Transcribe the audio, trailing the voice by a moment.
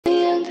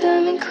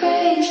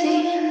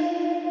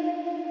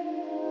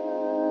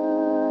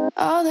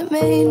All that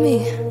made me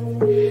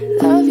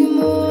love you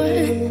more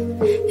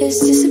has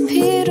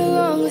disappeared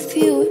along with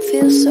you. It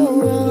feels so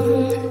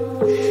wrong.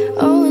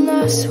 Oh, and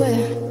I swear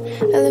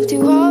I loved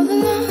you all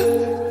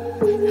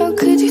along. How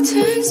could you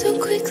turn so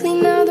quickly?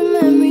 Now the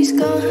memory's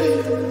gone.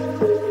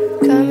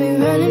 Got me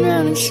running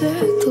round in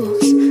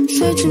circles,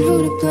 searching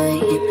who to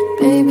blame.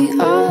 Baby,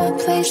 all our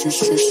places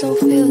just don't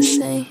feel the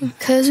same.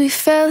 Cause we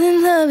fell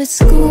in love at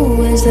school.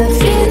 Where's that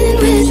feeling?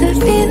 Where's that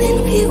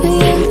feeling? We were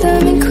young,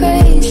 dumb and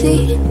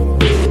crazy,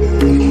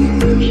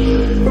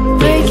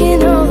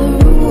 breaking all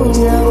the rules.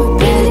 Now we're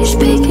barely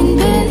speaking,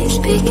 barely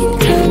speaking.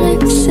 Come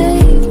and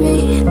save me.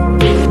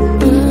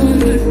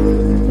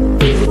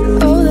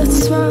 Oh, that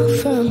smile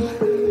from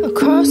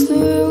across the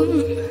room,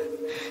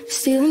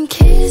 stealing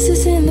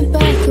kisses in the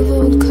back of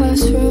old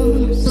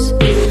classrooms.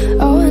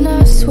 Oh, and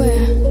I swear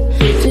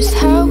just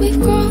how we've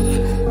grown.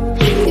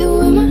 You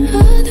were my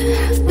other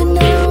half, but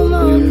now I'm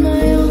on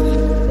my own.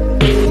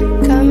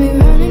 Got me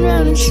running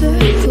round in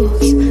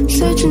circles,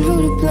 searching who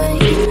to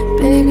blame.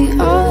 Baby,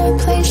 all our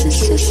places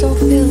just don't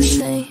feel the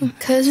same.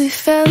 Cause we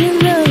fell in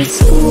love at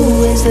school.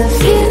 Where's that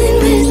feeling?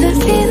 Where's that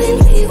feeling?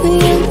 We were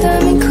young,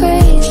 dumb and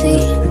crazy,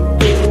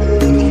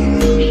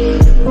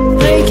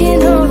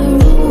 breaking all the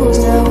rules.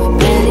 Now we're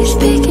barely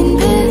speaking,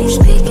 barely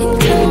speaking.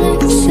 Come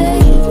and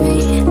save me.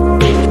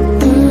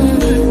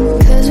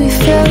 Cause we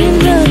fell in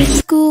love at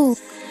school.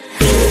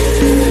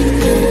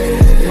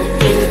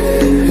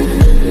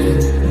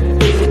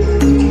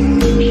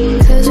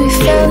 Cause we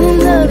fell in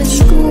love at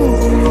school.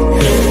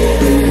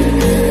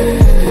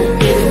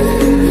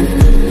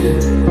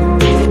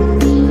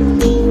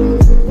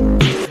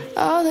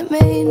 All that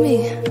made me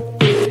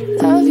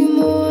love you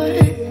more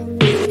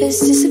has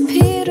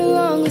disappeared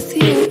along with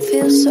you. It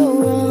feels so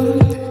wrong.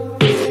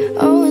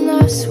 Oh, and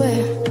I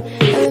swear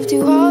I loved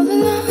you all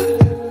along.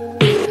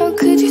 How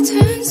could you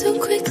turn so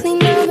quickly?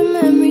 Now the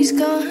memory's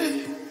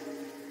gone.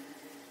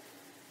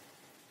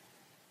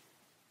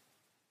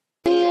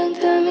 Young,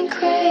 dumb and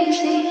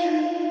crazy.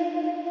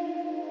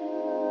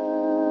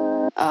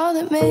 All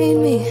that made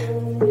me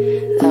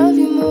love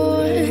you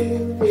more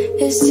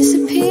has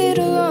disappeared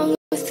along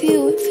with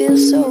you. It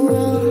feels so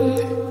wrong.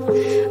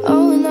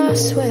 Oh, and I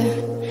swear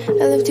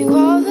I loved you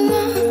all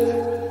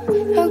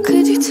along. How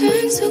could you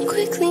turn so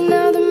quickly?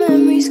 Now the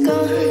memory's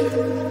gone.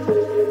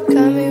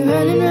 Got me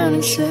running round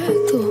in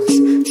circles,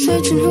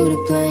 searching who to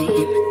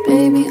blame.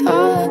 Baby,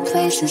 all our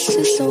places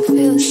just don't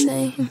feel the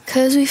same.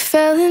 Cause we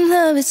fell in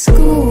love at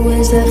school.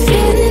 Where's that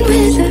feeling?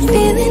 Where's that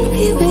feeling?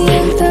 We were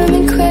young, dumb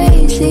and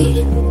crazy,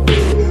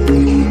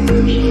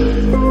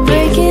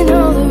 breaking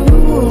all the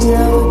rules.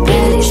 Now we're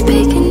barely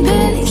speaking,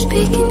 barely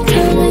speaking.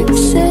 Come and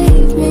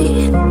save me.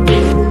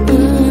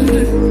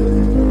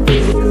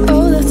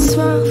 Oh, that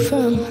smile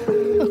from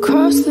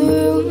across the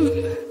room,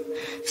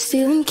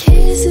 stealing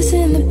kisses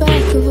in the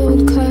back of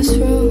old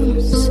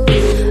classrooms.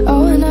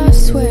 Oh, and I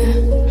swear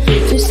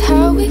just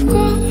how we've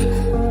grown.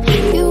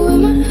 You were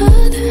my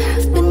other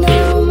half, but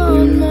now I'm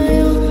on my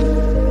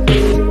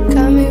own.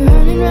 Got me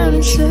running round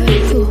in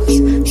circles,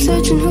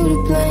 searching who to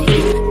blame.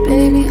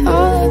 Baby,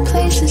 all our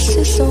places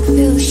just don't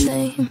feel the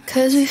same.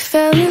 Cause we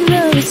fell in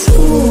love at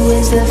school.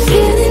 Where's that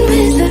feeling?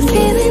 Where's that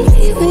feeling?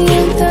 We were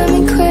young, dumb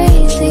and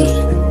crazy,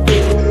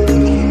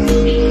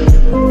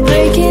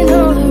 breaking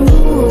all the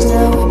rules.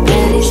 Now we're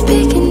barely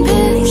speaking,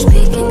 barely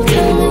speaking.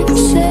 Come and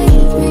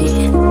save me.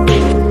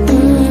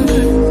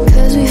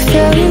 Cause we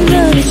fell in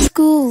love at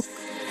school.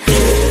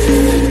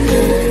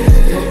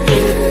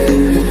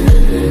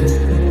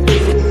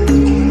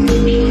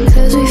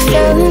 Cause we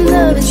fell in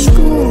love at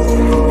school.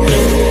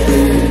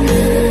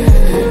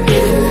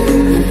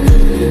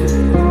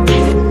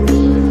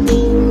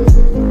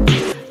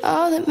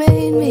 All that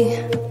made me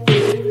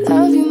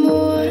love you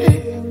more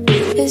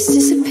has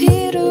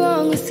disappeared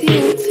along with you.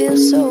 It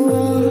feels so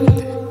wrong.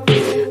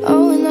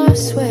 Oh, and I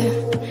swear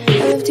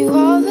I loved you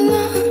all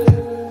along.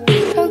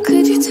 How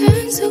could you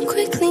turn so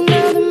quickly?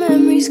 Now the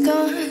memory's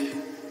gone.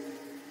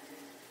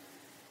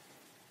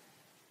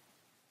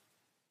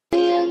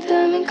 Young,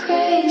 dumb and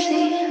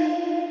crazy.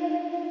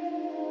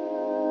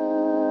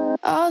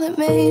 All that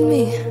made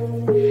me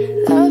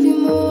love you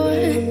more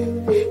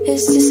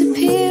has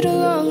disappeared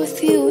along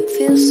with you. It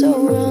feels so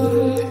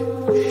wrong.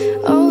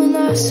 Oh, and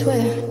I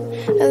swear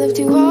I loved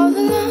you all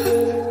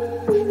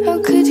along. How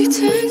could you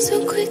turn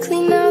so quickly?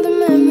 Now the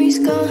memory's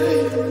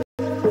gone.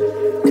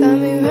 Got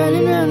me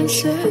running round in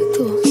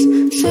circles,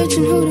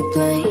 searching who to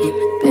blame.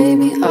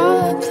 Baby, all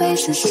our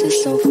places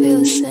just don't feel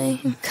the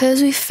same.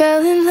 Cause we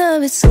fell in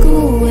love at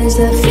school. Where's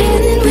that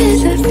feeling?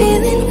 Where's that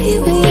feeling? We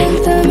were young,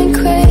 dumb and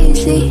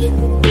crazy,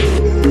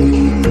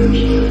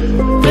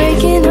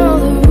 breaking all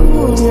the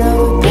rules. Now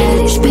we're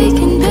barely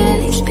speaking,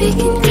 barely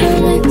speaking.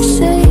 Come and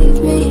save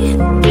me.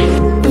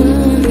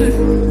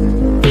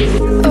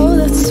 Oh,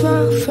 that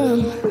smile from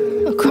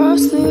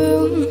across the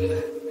room,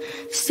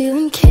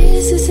 stealing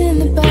kisses in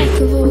the back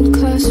of old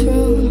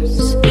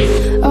classrooms.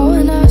 Oh,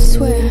 and I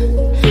swear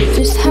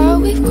just how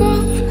we've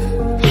grown.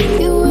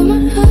 You were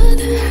my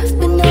other half,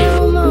 but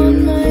now I'm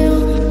on my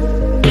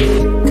own.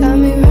 Got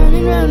me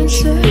running round round in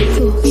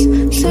circles,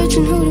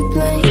 searching who to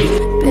blame.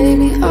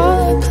 Baby,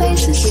 all our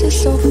places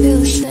just don't feel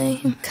the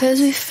same. 'Cause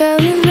we fell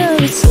in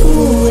love at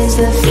school. Where's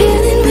that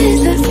feeling,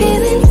 where's that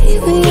feeling? We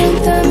were young,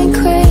 dumb and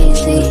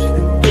crazy,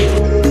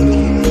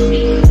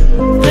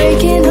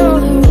 breaking all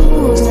the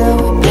rules. Now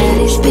we're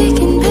barely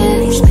speaking,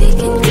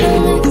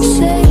 come and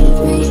save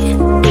me.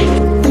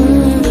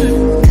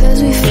 'Cause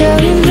we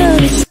fell in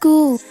love at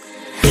school.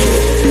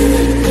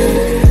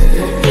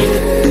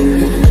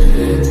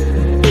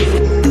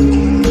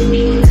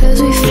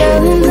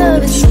 Fell in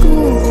love at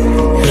school.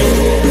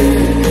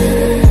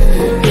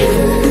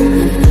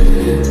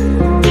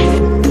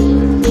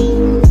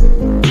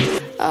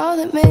 All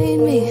that made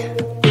me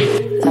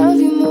love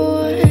you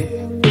more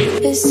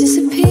has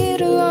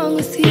disappeared along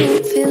with you.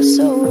 It feels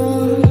so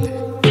wrong.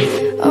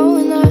 Oh,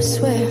 and I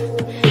swear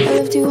I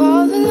loved you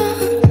all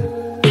along.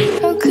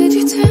 How could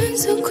you turn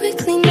so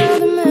quickly? Now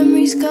the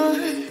memory's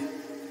gone.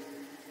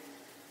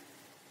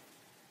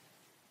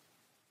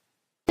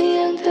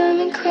 Young, dumb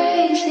and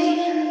crazy.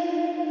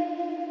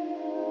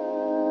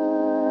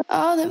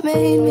 All that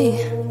made me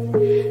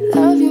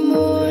love you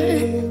more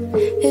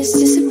has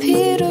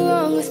disappeared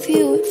along with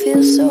you. It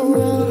feels so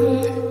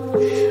wrong.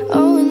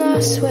 Oh, and I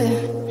swear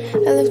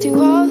I loved you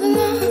all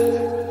along.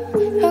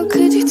 How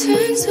could you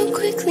turn so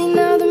quickly?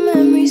 Now the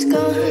memory's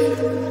gone.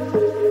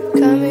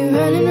 Got me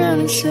running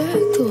round in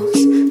circles,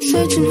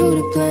 searching who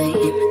to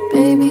blame.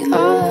 Baby,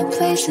 all our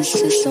places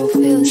just don't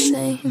feel the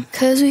same.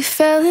 'Cause we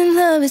fell in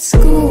love at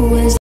school.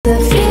 Where's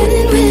that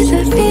feeling, where's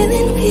that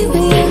feeling? We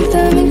were young,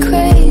 dumb and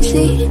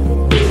crazy,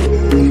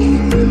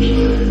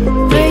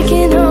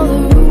 breaking all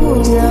the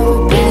rules. Now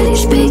we're barely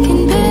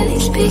speaking,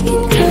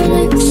 come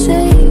and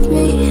save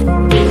me.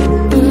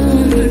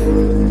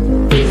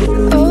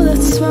 Oh,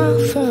 that smile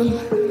from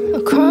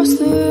across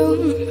the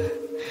room,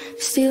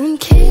 stealing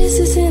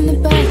kisses in the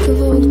back of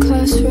old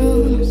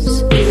classrooms.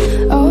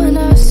 Oh, and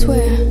I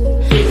swear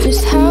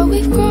just how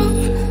we've grown.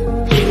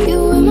 You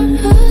were my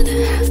other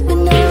half, but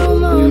now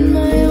I'm on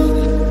my own.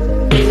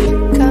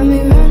 Got me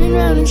running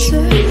round in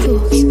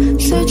circles,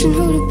 searching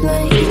who to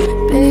blame.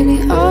 Baby,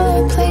 all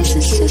our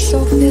places just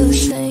don't feel the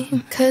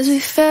same. 'Cause we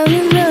fell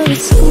in love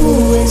at school.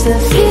 Where's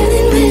that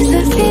feeling, where's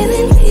that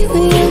feeling? We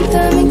were young,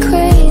 dumb and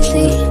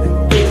crazy,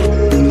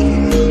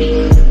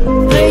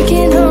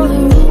 breaking all the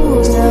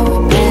rules. Now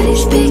we're barely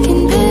speaking,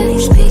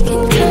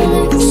 come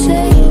and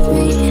save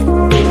me.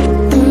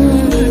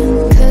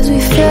 'Cause we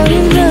fell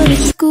in love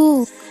at school.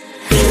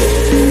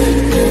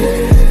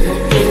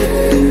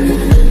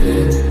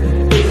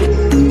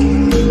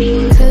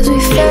 'Cause we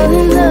fell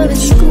in love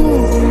at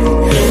school.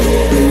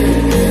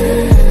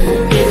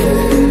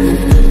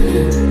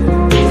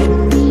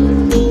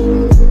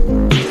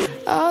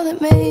 All that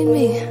made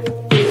me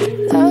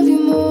love you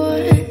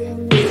more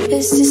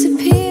has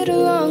disappeared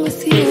along with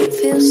you. It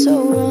feels so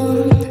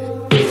wrong.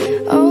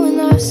 Oh, and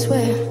I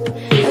swear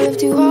I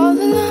loved you all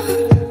along.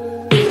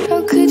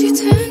 How could you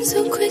turn so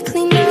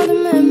quickly? Now the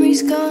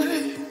memory's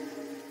gone.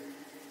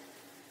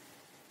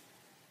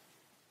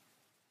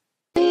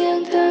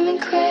 Young, dumb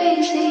and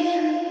crazy.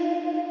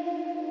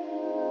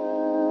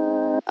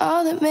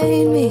 All that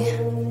made me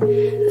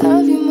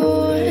love you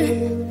more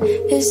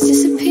has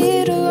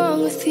disappeared along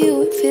with you.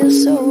 It feels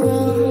so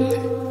wrong.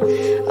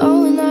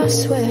 Oh, and I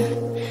swear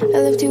I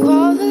loved you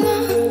all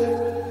along.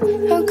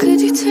 How could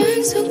you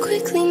turn so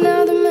quickly?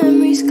 Now the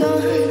memory's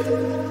gone.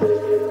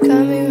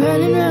 Got me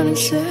running round in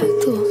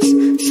circles,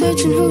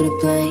 searching who to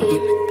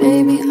blame.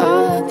 Baby,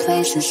 all our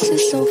places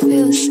just don't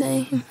feel the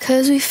same.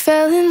 'Cause we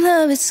fell in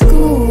love at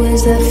school.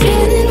 Where's that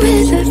feeling,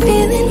 where's that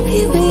feeling? We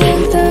were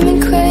young, dumb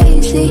and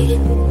crazy,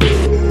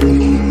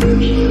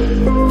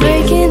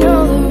 breaking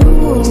all the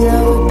rules.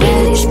 Now we're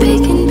barely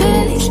speaking,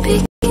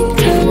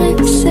 come and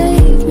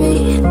save me.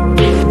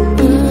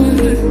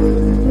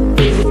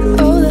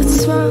 Oh, that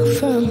smile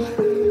from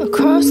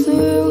across the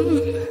room,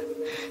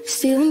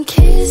 stealing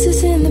kisses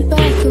in the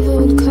back of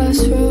old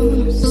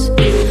classrooms.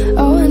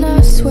 Oh, and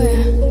I swear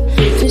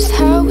just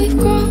how we've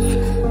grown.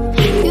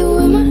 You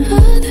were my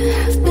other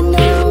half, but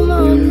now I'm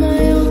on my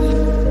own.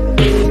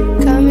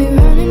 Got me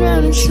running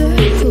round in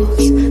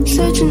circles,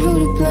 searching who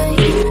to blame.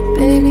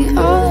 Baby,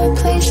 all our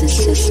places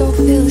just don't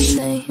feel the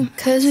same.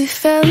 'Cause we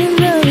fell in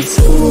love at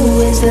school.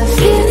 Where's that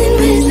feeling,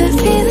 where's that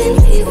feeling?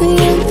 We were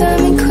young,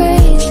 dumb and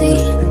crazy,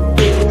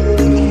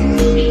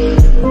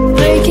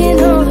 breaking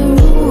all the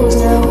rules.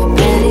 Now we're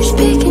barely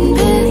speaking,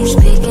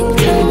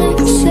 come and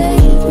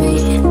save me.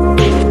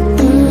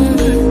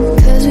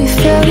 'Cause we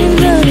fell in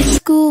love at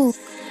school.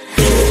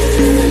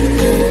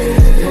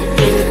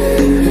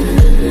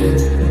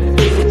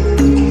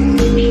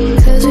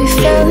 'Cause we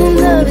fell in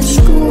love at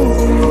school.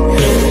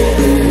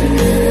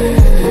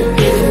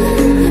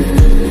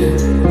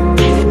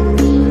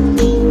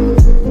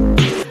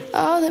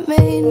 All that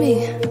made me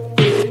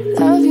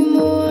love you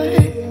more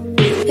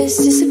has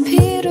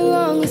disappeared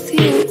along with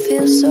you. It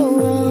feels so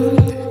wrong.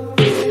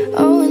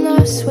 Oh, and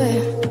I swear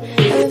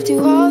I loved you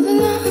all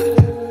along.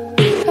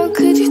 How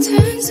could you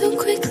turn so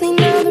quickly?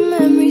 Now the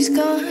memory's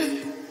gone.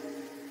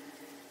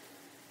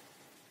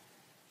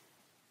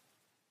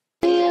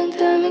 Young,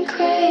 dumb and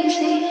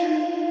crazy.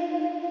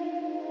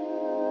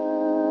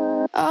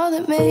 all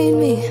that made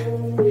me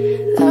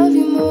love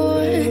you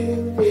more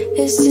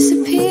has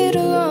disappeared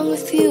along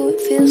with you.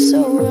 It feels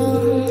so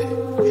wrong.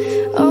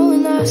 Oh,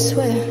 and I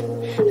swear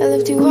I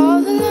loved you all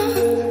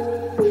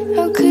along.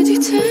 How could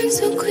you turn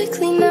so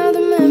quickly? Now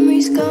the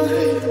memory's gone.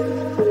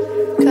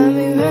 Got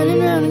me running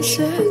round in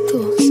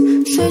circles,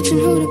 searching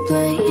who to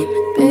blame.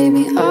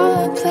 Baby, all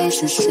our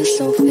places just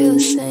don't feel the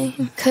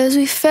same. Cause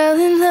we fell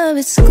in love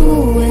at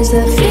school. Where's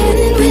that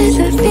feeling? Where's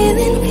that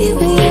feeling? We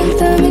were young,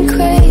 dumb and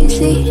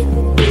crazy,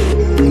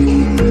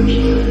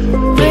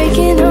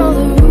 breaking all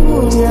the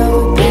rules. Now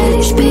we're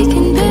barely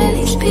speaking,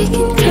 barely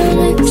speaking. Come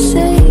and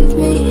save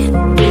me.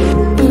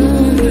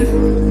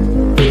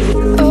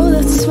 Oh,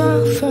 that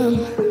smile from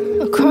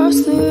across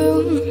the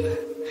room,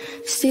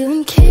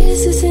 stealing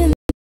kisses in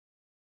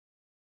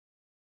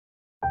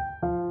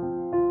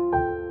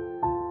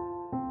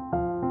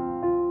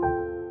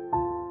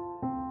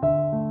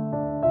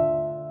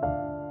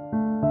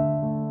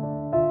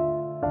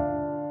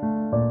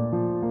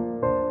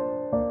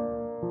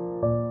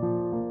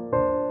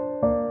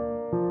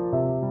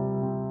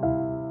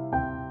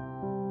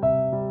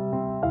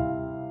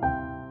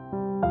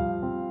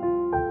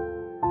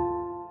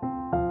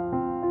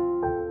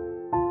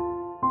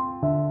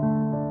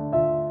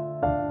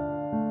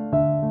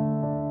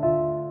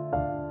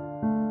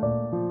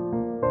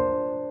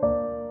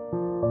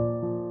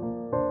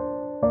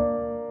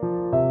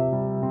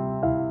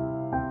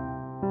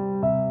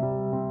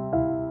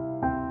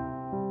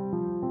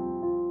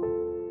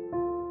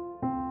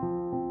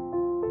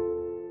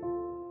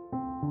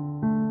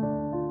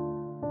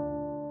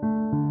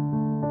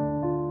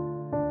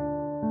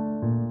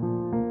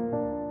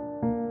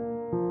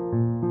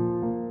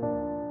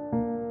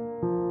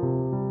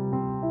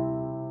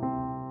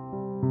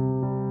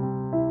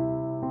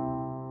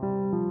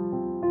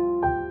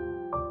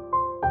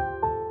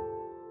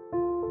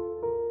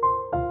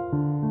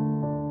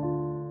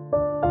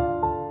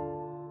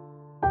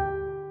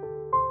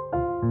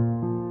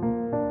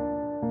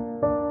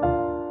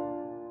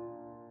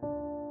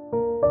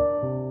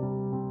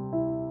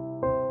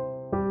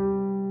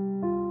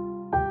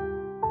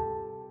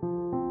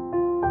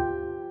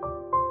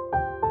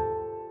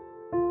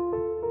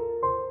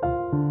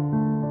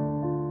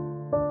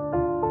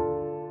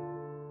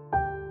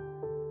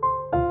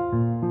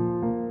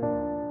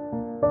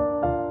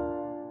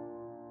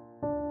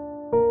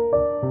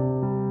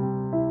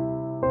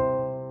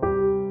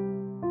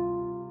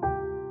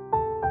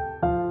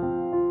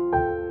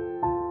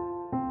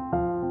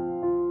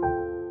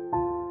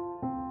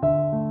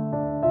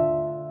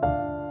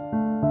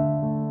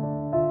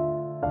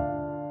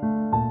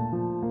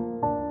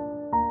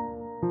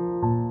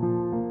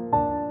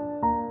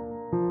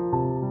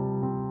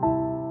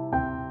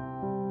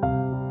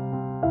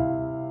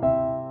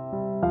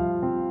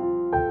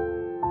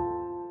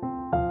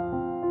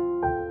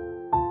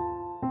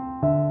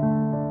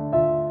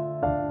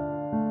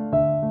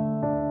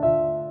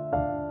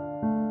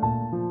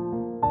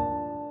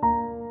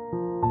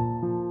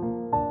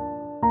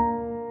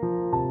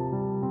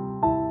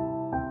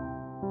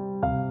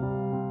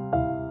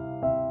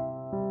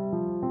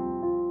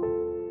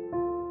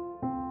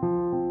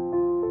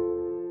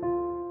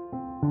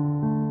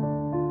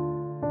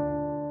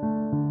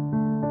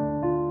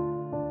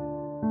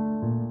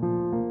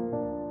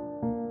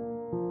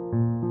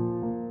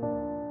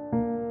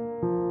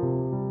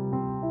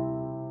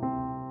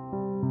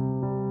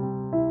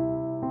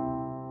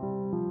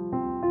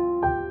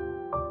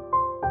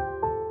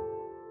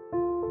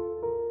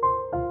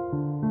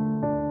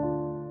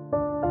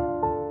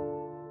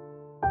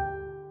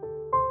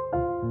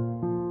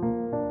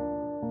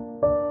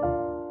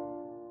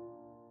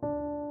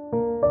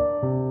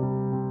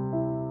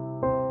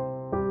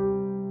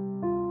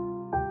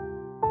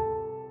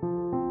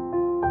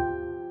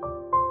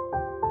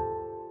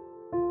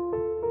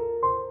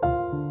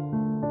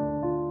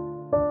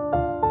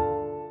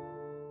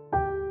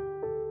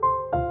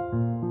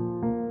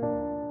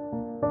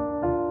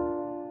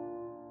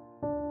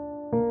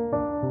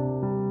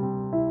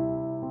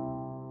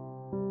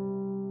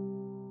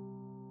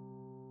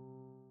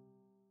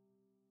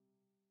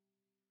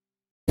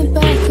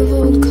of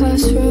old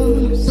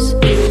classrooms.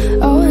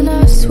 Oh, and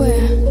I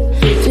swear,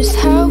 just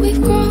how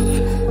we've grown.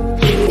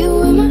 You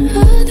were my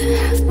other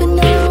half, but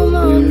now I'm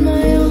on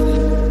my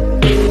own.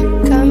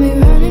 Got me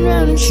running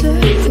round in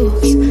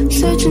circles,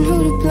 searching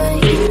who to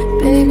blame.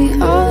 Baby,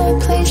 all our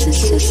places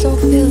just don't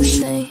feel the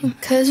same.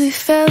 Cause we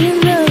fell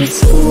in love at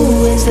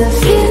school. Where's that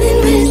feeling?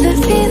 Where's that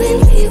feeling?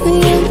 We were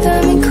young,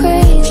 dumb and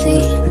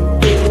crazy,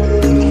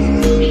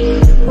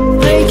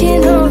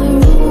 breaking all the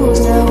rules.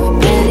 Now we're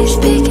barely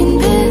speaking,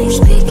 barely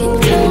speaking.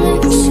 Come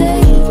and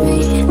save me.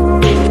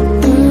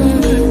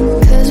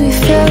 Cause we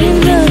fell in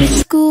love at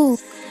school.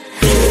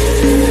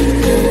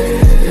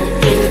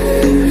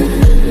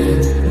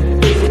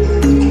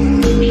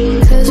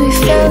 Cause we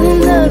fell in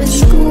love at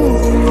school.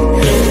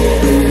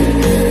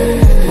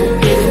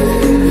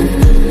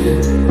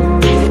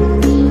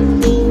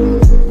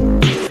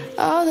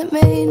 All that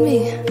made me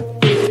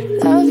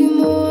love you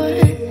more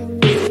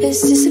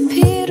has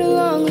disappeared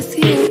along with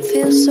you. It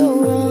feels so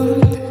wrong.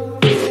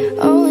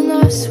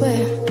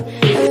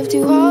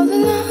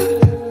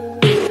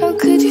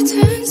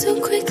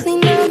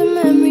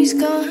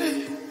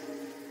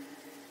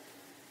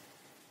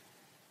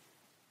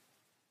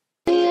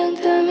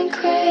 driving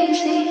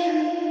crazy.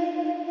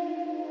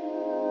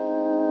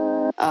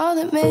 All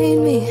that made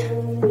me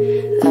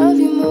love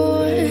you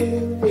more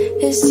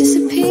has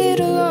disappeared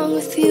along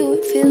with you.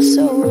 It feels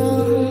so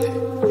wrong.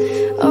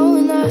 Oh,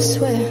 and I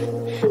swear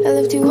I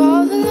loved you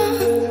all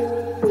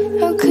along.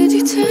 How could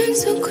you turn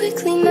so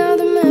quickly? Now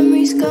the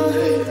memory's gone.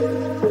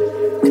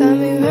 Got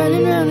me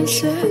running round in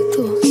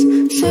circles,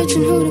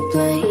 searching who to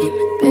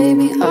blame.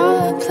 Baby, all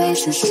our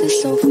places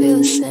just don't feel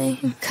the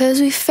same. 'Cause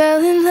we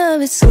fell in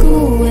love at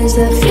school. Was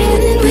that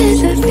feeling,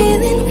 was that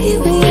feeling? We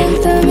were young,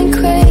 dumb and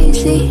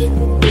crazy,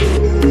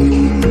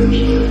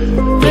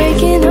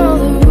 breaking all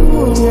the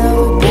rules. Now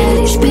we're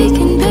barely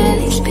speaking,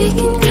 barely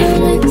speaking.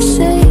 Come and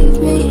save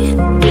me.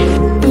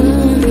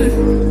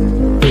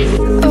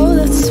 Oh,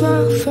 that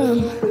smile from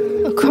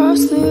across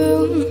the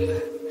room,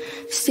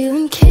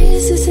 stealing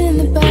kisses in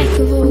the back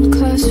of old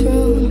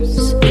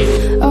classrooms.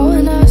 Oh,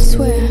 and I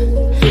swear,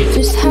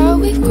 just how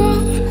we've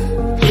grown.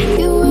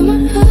 You were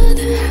my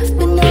other half,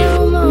 but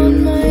now I'm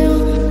on my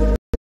own.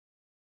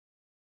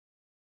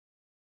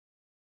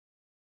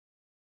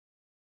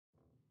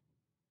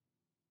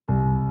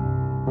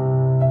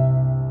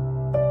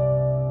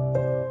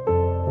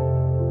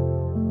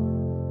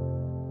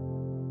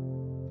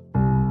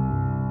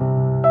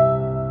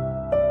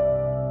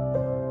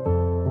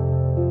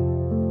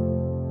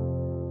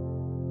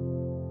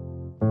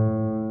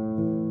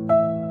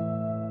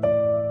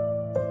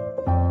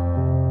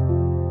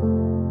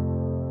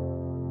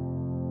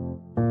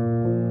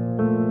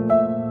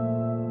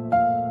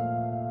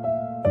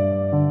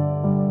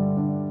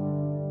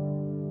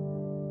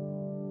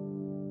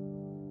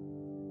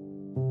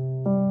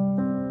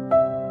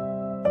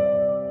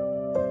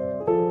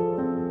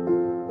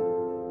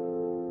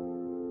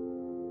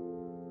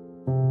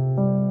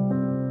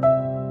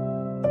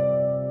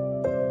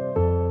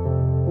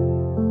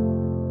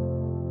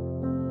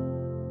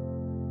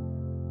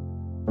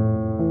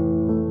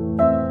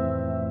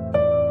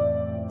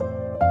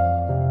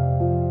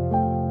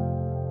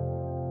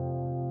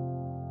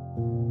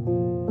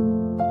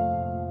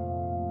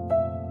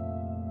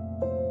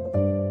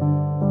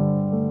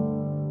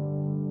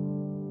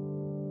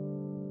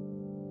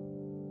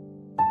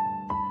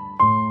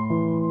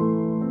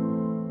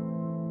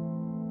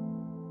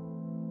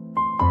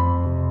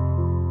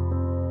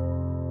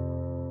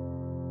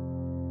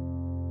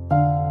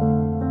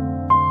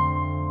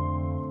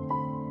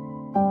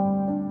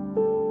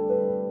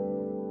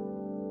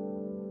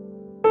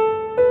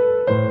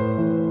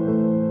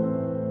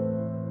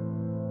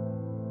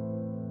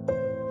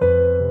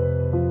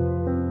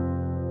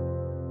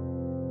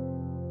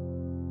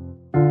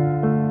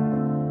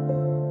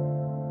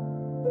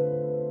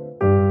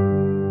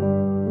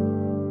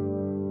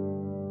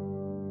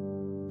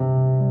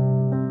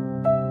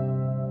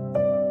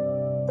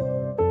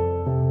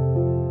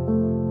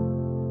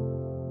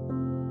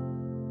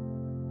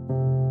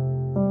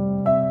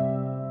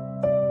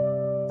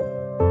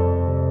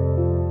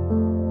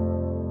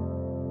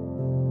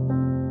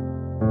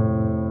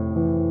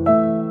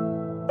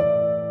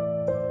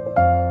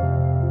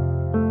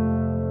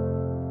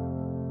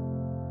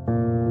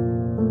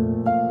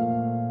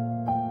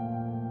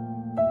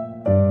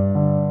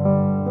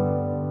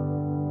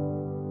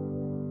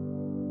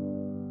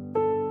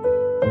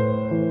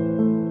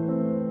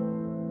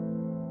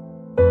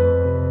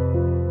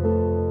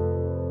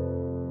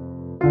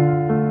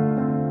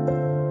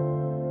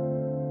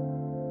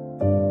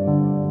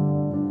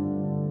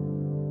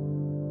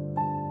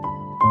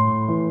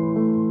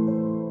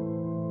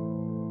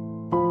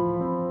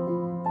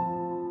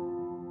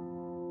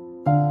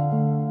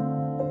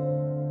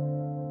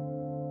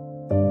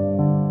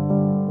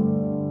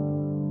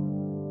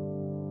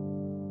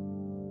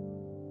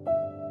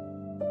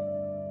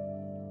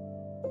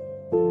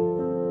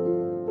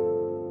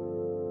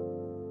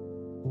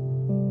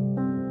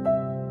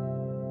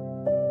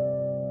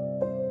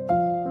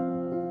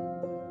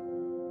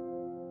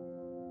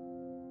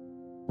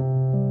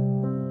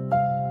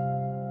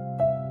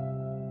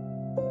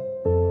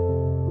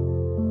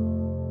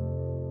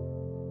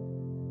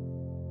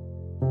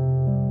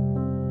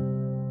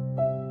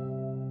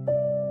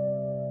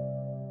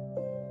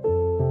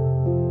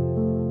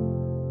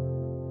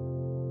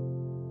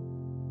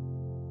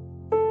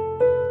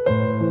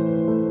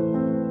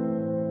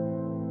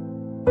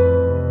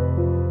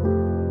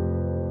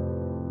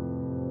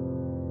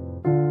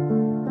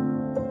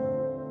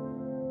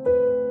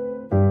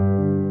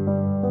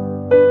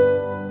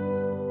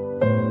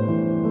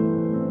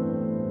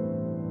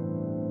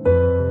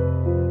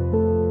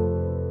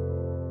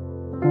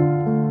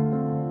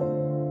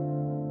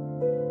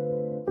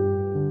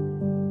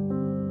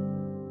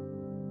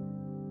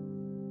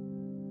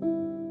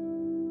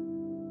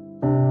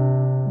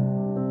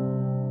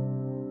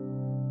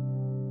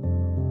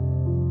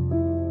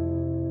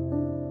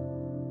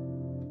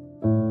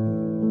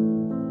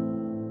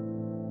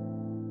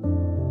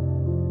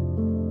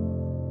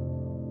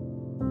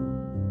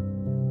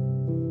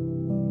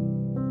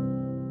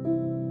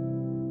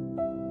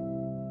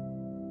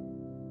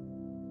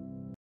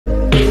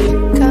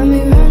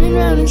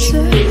 in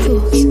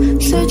circles,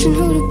 searching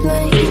who to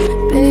blame.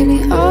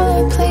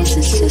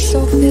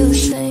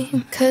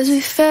 'Cause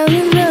we fell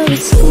in love at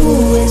school.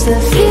 Where's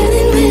that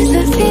feeling, where's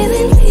that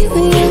feeling? We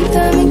were young,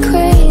 dumb and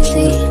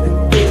crazy,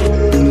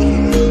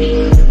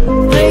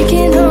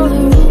 breaking all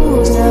the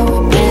rules. Now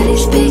we're barely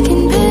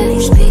speaking,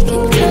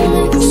 come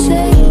and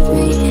save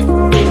me.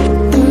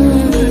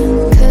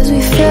 'Cause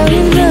we fell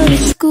in love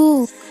at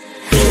school.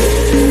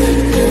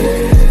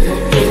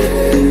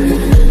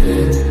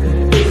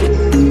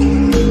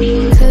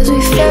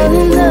 Fell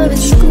in love at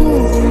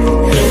school.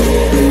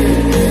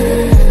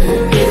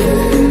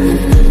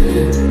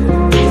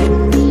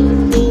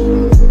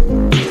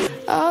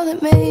 All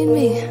that made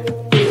me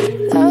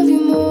love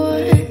you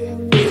more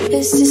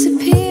has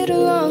disappeared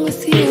along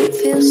with you. It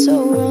feels so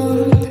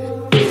wrong.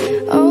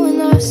 Oh,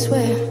 and I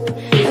swear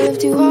I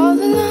loved you all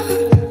along.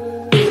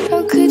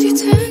 How could you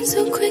turn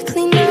so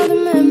quickly? Now the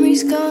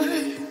memory's gone.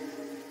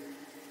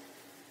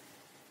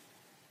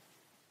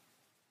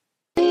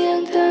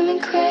 Young, dumb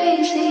and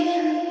crazy.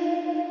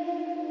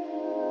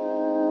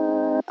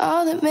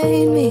 All that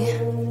made me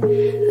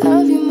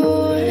love you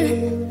more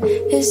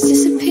has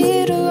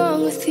disappeared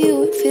along with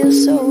you. It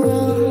feels so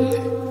wrong.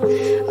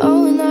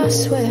 Oh, and I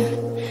swear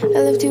I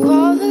loved you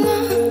all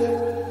along.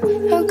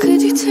 How could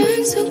you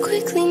turn so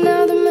quickly?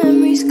 Now the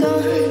memory's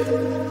gone.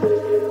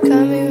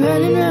 Got me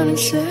running round in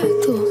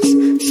circles,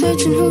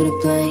 searching who to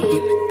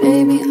blame.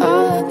 Baby,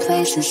 all our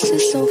places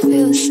just don't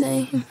feel the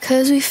same.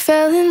 'Cause we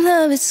fell in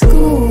love at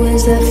school.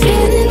 Where's that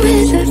feeling,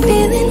 where's that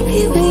feeling? We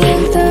were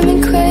young, dumb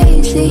and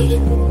crazy,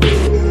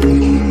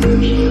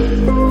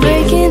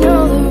 breaking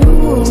all the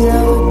rules.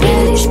 Now we're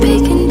barely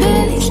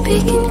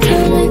speaking,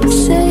 come and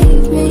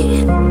save me.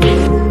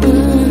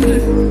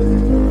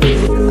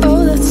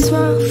 Oh, that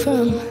smile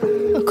from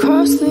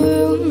across the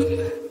room,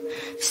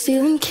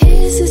 stealing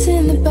kisses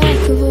in the back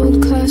of old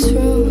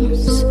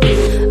classrooms.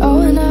 Oh,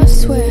 and I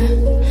swear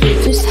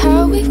just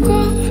how we've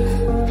grown.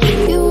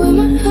 You were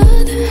my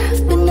other half,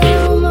 but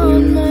now I'm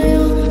on my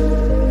own.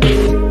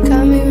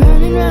 Got me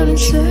running round in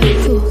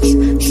circles,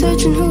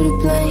 searching who to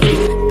blame.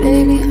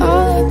 Baby,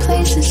 all our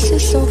places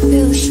just don't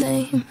feel the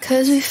same.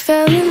 'Cause we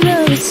fell in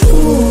love at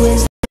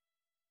school.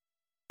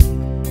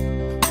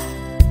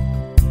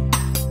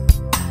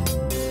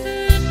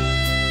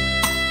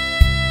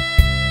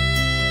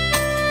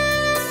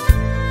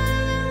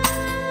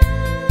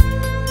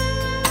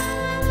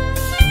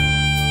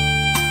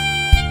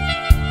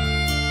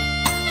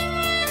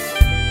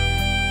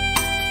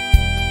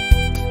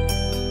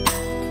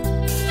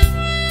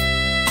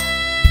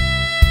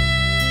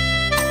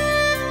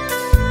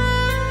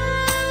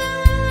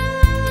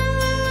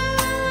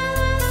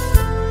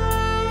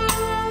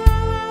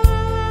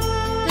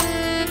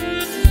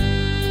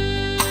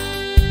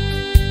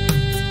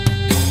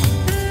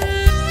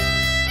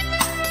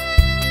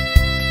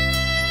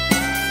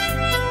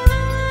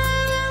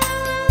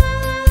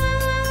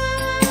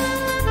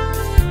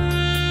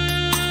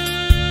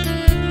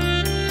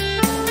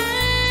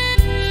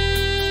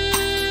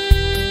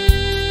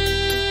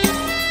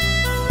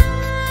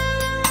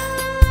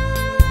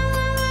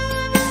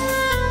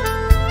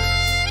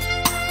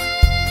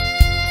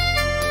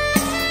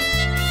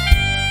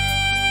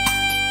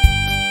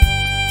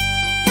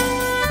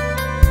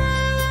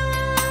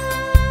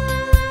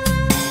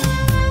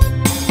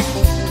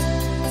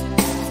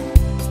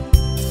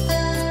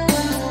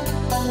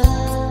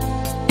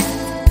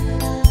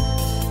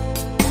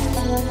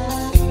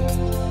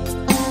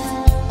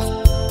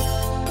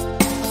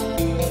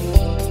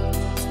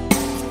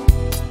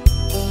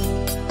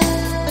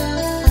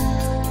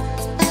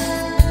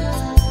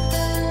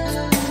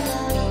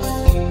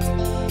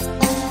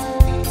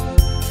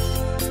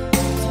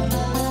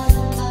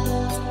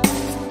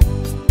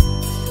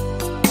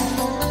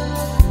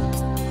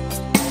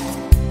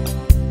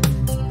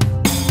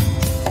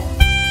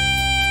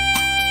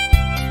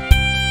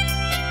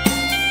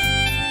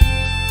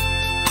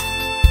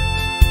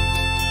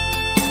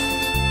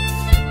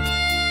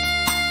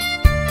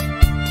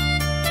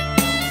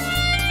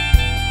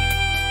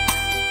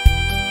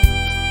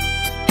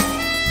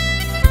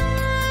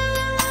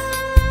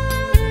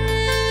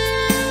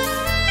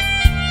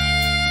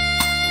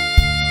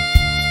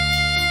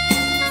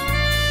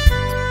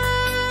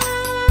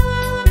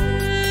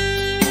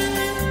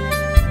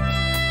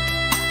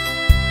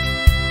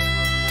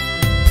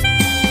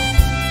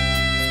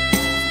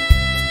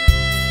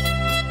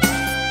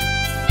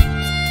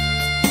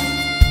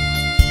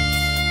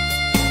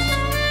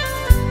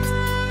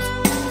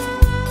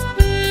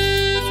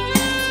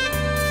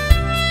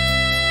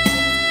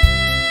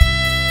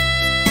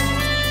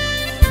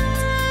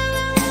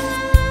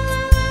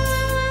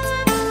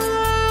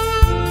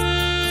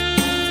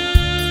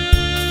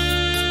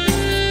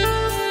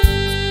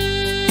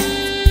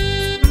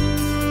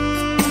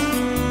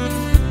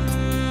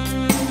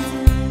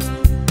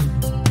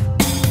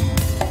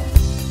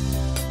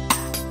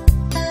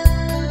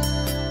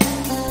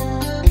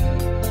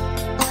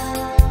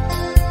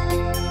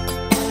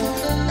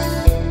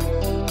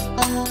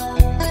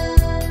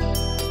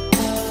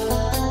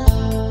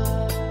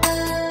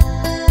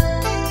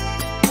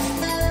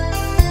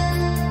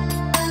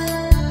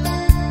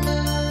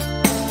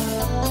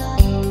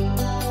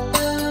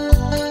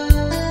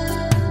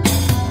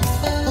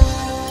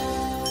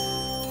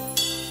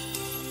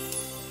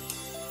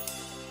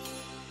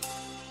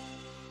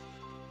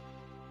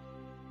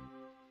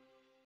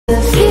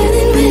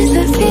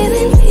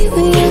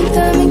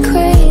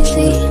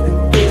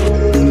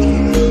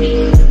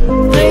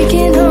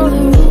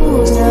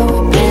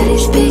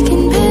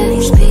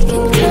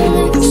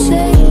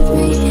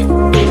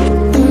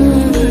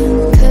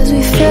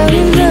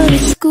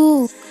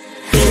 school.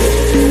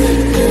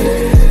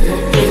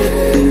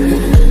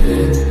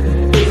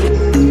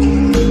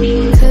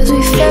 Cause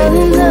we fell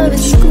in love at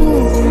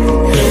school.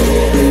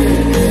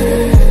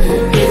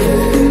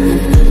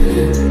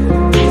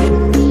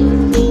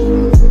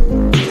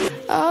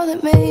 All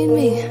that made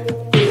me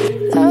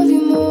love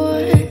you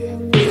more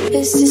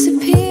has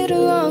disappeared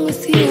along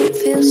with you. It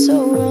feels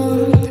so wrong.